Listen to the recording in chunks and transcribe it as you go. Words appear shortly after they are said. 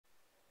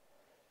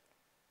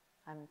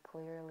I'm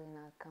clearly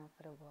not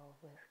comfortable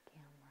with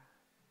camera.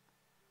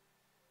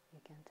 You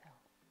can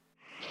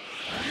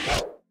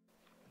tell.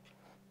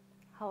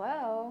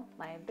 Hello,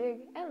 my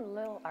big and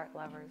little art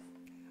lovers.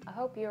 I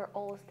hope you're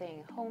all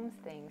staying home,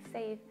 staying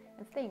safe,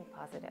 and staying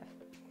positive.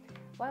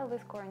 While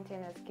this quarantine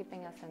is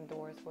keeping us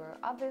indoors, we're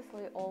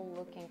obviously all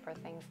looking for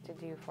things to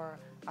do for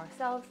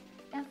ourselves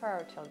and for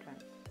our children.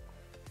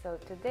 So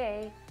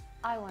today,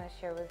 I want to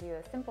share with you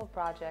a simple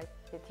project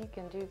that you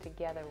can do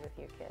together with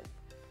your kids.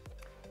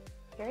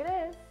 Here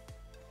it is.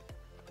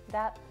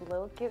 That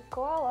little cute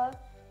koala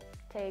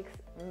takes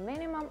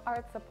minimum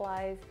art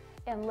supplies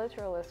and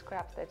literally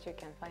scraps that you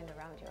can find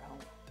around your home.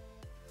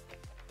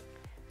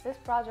 This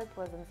project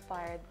was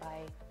inspired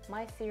by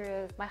my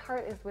series, My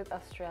Heart is with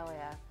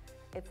Australia.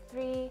 It's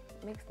 3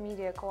 mixed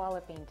media koala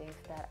paintings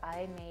that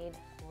I made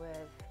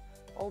with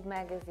old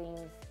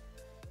magazines,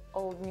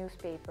 old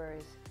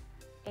newspapers,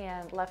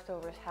 and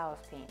leftovers house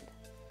paint.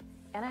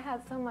 And I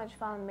had so much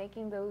fun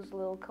making those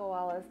little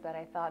koalas that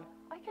I thought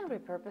I can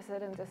repurpose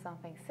it into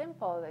something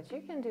simple that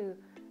you can do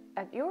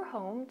at your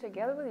home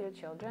together with your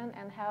children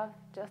and have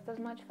just as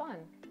much fun.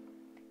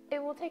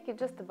 It will take you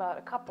just about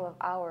a couple of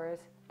hours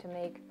to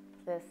make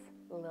this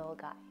little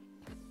guy.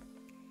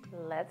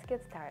 Let's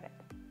get started.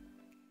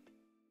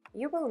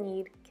 You will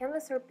need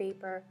canvas or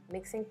paper,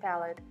 mixing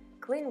palette,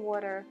 clean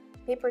water,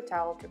 paper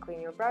towel to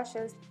clean your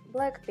brushes,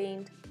 black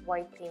paint,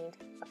 white paint,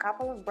 a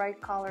couple of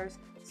bright colors,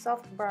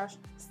 soft brush,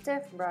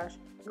 stiff brush,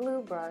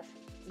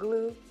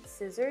 glue,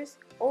 scissors,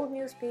 old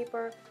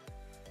newspaper,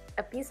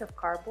 a piece of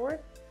cardboard.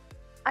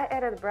 I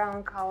added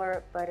brown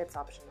color, but it's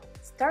optional.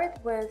 Start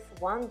with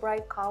one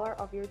bright color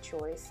of your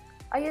choice.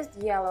 I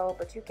used yellow,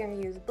 but you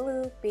can use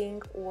blue,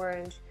 pink,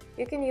 orange.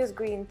 You can use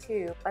green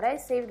too, but I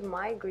saved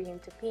my green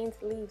to paint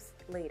leaves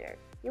later.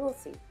 You will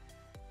see.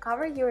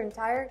 Cover your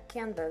entire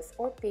canvas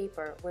or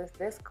paper with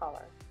this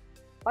color.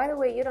 By the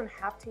way, you don't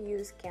have to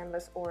use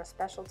canvas or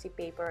specialty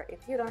paper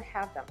if you don't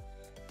have them.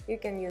 You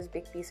can use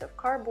big piece of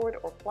cardboard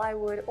or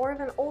plywood or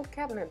even old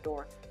cabinet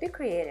door. Be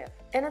creative.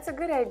 And it's a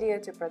good idea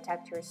to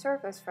protect your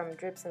surface from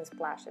drips and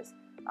splashes.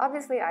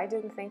 Obviously, I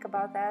didn't think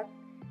about that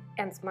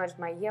and smudged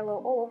my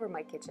yellow all over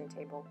my kitchen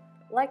table.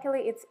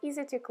 Luckily, it's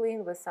easy to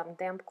clean with some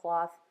damp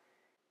cloth.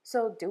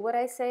 So do what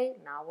I say,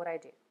 not what I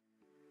do.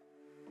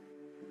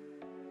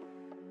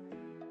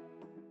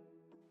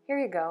 Here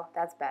you go,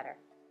 that's better.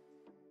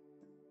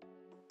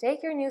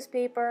 Take your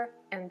newspaper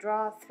and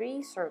draw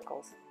 3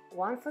 circles,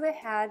 1 for the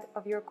head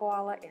of your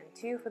koala and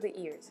 2 for the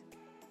ears.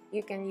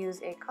 You can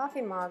use a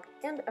coffee mug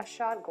and a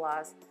shot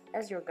glass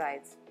as your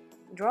guides.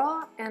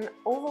 Draw an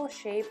oval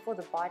shape for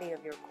the body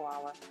of your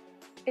koala.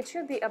 It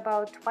should be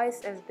about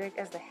twice as big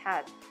as the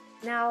head.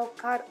 Now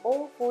cut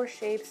all 4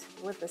 shapes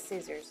with the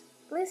scissors.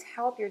 Please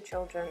help your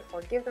children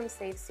or give them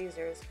safe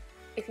scissors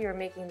if you are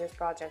making this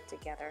project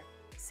together.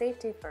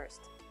 Safety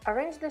first.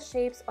 Arrange the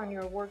shapes on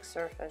your work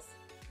surface.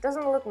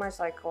 Doesn't look much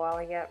like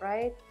koala yet,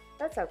 right?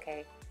 That's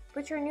okay.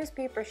 Put your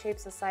newspaper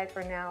shapes aside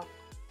for now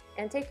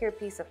and take your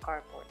piece of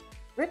cardboard.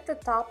 Rip the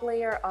top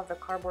layer of the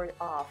cardboard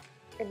off.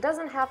 It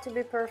doesn't have to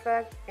be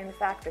perfect, in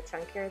fact the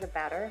chunkier the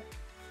better.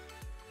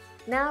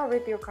 Now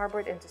rip your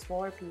cardboard into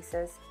smaller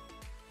pieces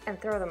and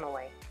throw them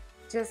away.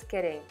 Just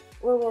kidding,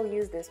 we will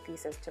use these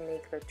pieces to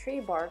make the tree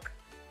bark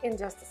in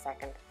just a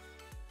second.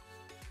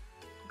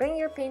 Bring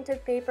your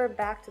painted paper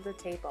back to the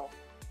table.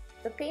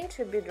 The paint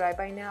should be dry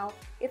by now.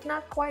 If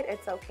not quite,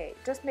 it's okay,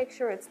 just make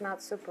sure it's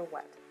not super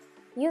wet.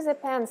 Use a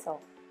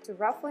pencil to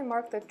roughly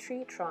mark the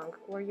tree trunk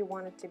where you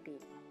want it to be.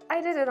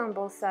 I did it on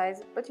both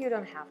sides, but you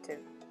don't have to.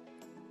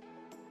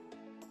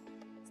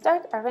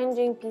 Start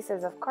arranging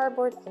pieces of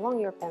cardboard along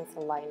your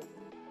pencil line.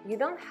 You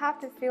don't have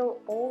to fill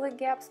all the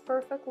gaps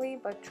perfectly,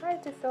 but try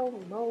to fill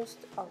most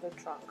of the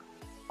trunk.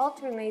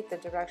 Alternate the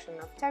direction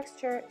of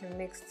texture and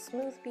mix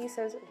smooth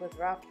pieces with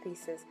rough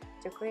pieces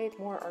to create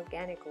more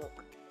organic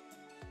look.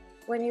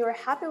 When you are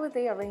happy with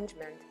the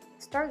arrangement,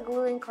 start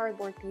gluing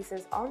cardboard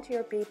pieces onto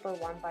your paper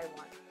one by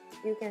one.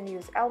 You can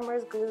use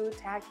Elmer's glue,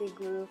 tacky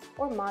glue,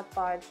 or Mod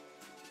Podge.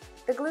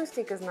 The glue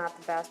stick is not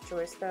the best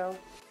choice though.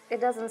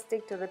 It doesn't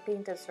stick to the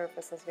painted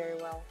surfaces very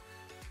well.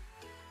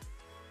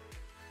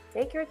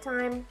 Take your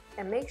time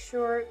and make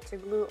sure to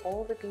glue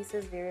all the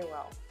pieces very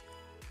well.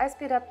 I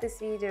speed up this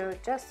video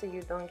just so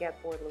you don't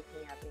get bored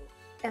looking at me.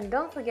 And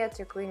don't forget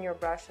to clean your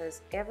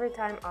brushes every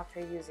time after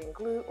using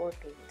glue or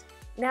paint.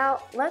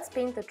 Now let's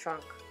paint the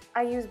trunk.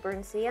 I use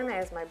burnt sienna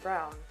as my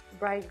brown,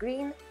 bright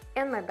green,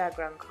 and my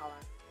background color.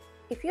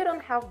 If you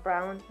don't have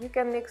brown, you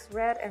can mix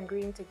red and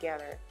green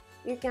together.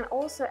 You can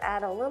also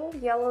add a little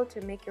yellow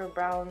to make your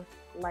brown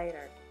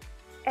lighter.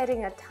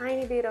 Adding a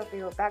tiny bit of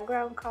your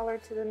background color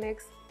to the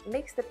mix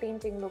makes the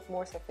painting look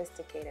more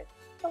sophisticated.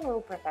 A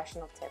little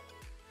professional tip.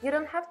 You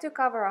don't have to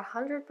cover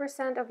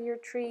 100% of your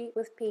tree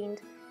with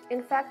paint.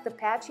 In fact, the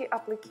patchy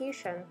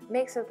application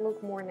makes it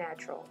look more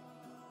natural.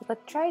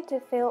 But try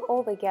to fill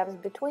all the gaps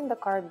between the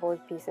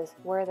cardboard pieces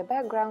where the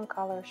background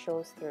color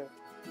shows through.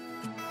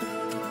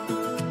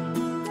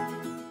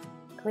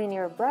 Clean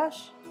your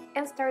brush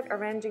and start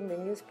arranging the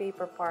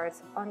newspaper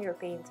parts on your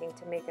painting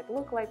to make it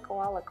look like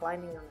koala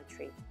climbing on the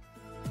tree.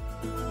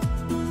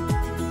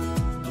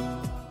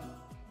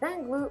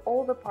 Then glue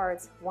all the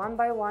parts one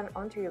by one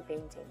onto your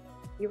painting.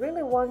 You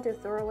really want to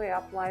thoroughly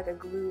apply the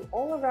glue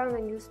all around the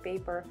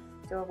newspaper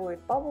to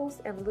avoid bubbles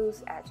and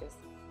loose edges.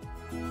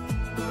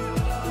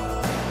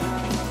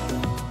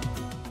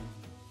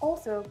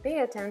 Also, pay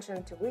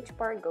attention to which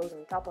part goes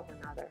on top of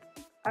another.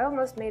 I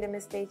almost made a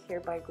mistake here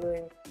by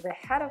gluing the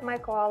head of my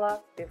koala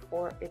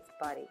before its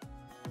body.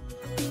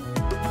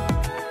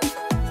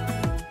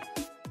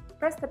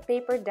 Press the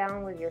paper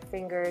down with your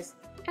fingers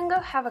and go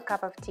have a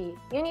cup of tea.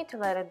 You need to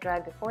let it dry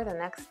before the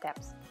next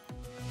steps.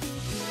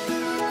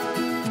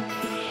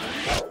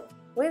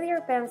 With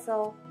your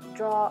pencil,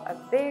 draw a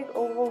big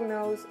oval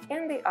nose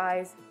and the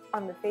eyes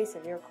on the face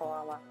of your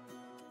koala.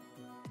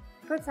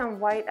 Put some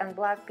white and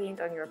black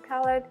paint on your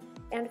palette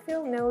and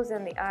fill nose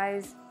and the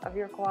eyes of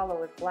your koala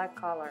with black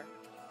color.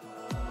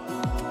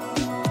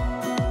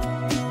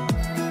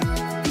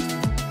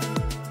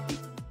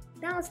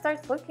 Now it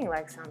starts looking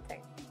like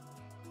something.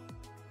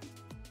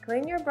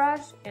 Clean your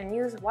brush and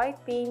use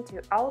white paint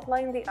to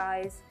outline the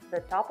eyes, the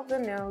top of the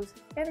nose,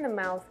 and the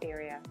mouth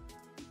area.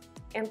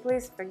 And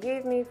please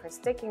forgive me for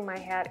sticking my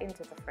head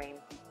into the frame.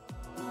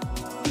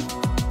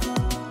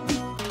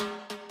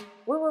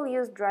 We will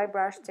use dry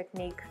brush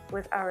technique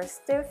with our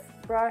stiff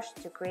brush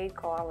to create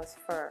koala's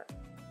fur.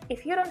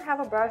 If you don't have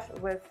a brush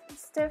with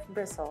stiff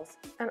bristles,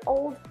 an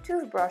old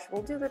toothbrush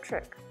will do the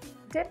trick.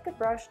 Dip the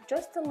brush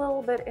just a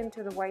little bit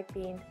into the white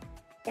paint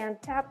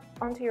and tap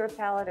onto your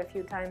palette a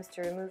few times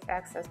to remove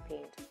excess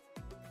paint.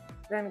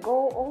 Then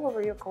go all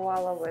over your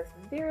koala with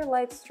very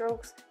light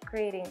strokes,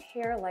 creating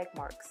hair-like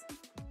marks.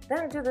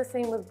 Then do the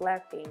same with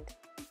black paint.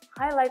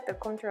 Highlight the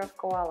contour of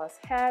koala's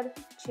head,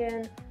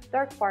 chin,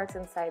 dark parts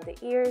inside the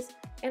ears,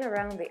 and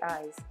around the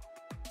eyes.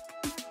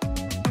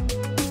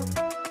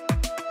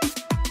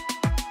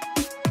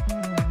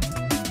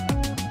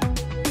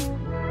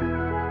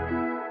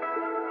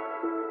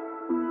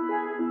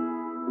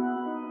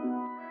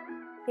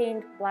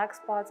 Paint black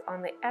spots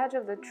on the edge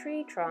of the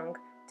tree trunk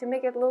to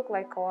make it look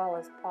like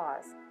koala's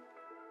paws.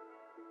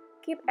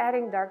 Keep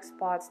adding dark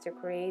spots to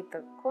create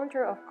the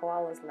contour of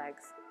koala's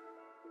legs.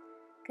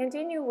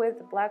 Continue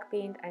with black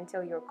paint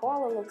until your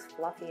koala looks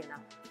fluffy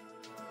enough.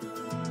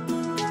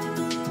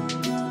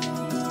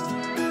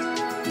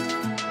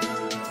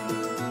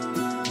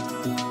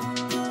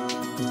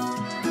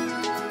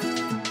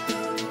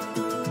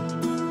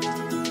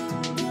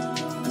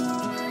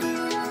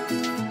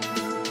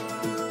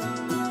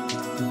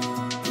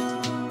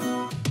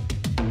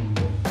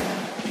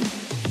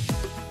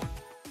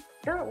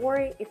 Don't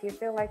worry if you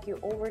feel like you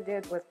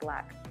overdid with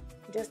black.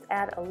 Just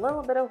add a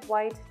little bit of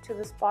white to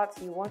the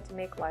spots you want to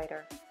make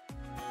lighter.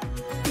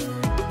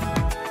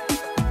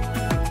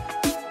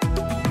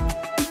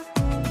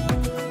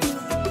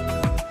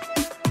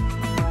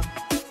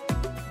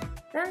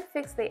 Then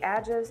fix the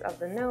edges of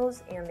the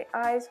nose and the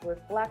eyes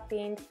with black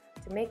paint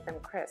to make them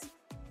crisp.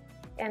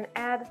 And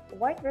add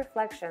white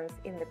reflections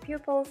in the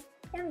pupils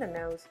and the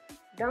nose.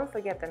 Don't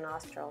forget the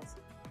nostrils.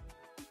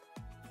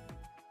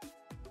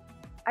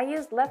 I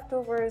used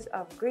leftovers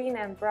of green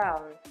and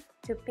brown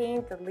to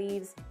paint the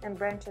leaves and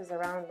branches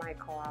around my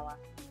koala.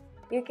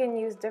 You can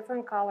use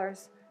different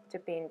colors to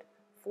paint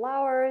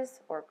flowers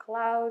or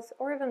clouds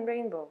or even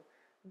rainbow.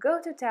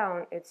 Go to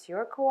town, it's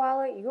your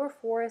koala, your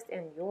forest,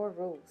 and your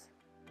rules.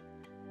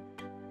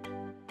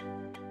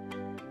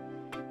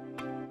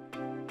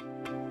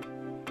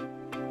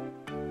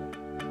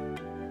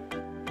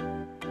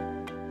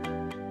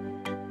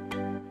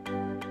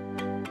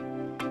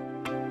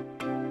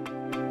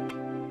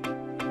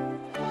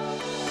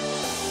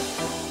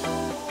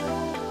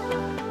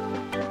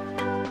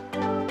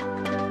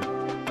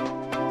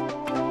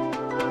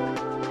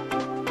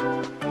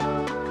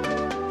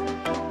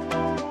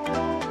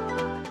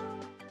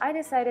 I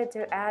decided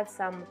to add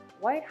some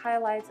white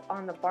highlights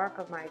on the bark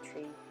of my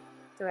tree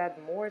to add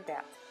more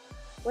depth.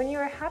 When you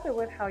are happy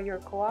with how your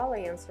koala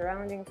and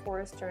surrounding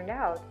forest turned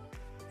out,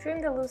 trim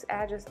the loose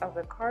edges of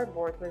the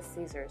cardboard with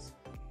scissors.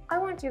 I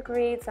want to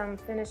create some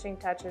finishing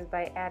touches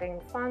by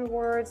adding fun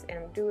words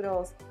and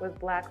doodles with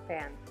black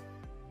pen.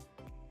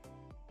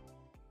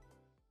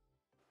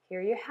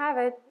 Here you have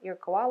it, your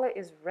koala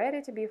is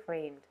ready to be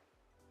framed.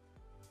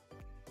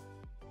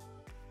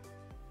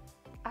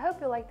 I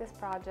hope you liked this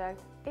project.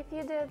 If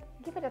you did,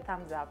 give it a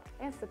thumbs up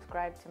and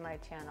subscribe to my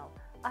channel.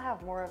 I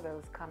have more of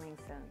those coming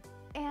soon.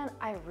 And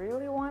I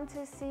really want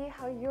to see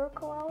how your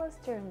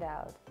koalas turned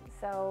out.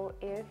 So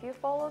if you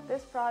followed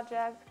this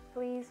project,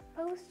 please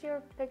post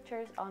your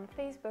pictures on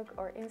Facebook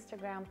or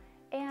Instagram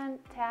and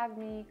tag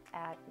me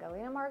at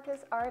Galina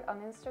Marcus Art on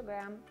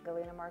Instagram,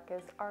 Galina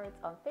Marcus Arts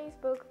on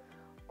Facebook,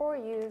 or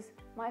use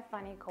my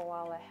funny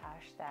koala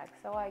hashtag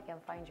so I can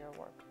find your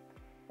work.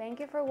 Thank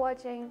you for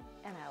watching,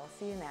 and I will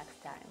see you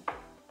next time.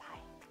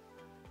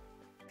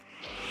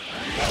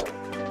 Bye!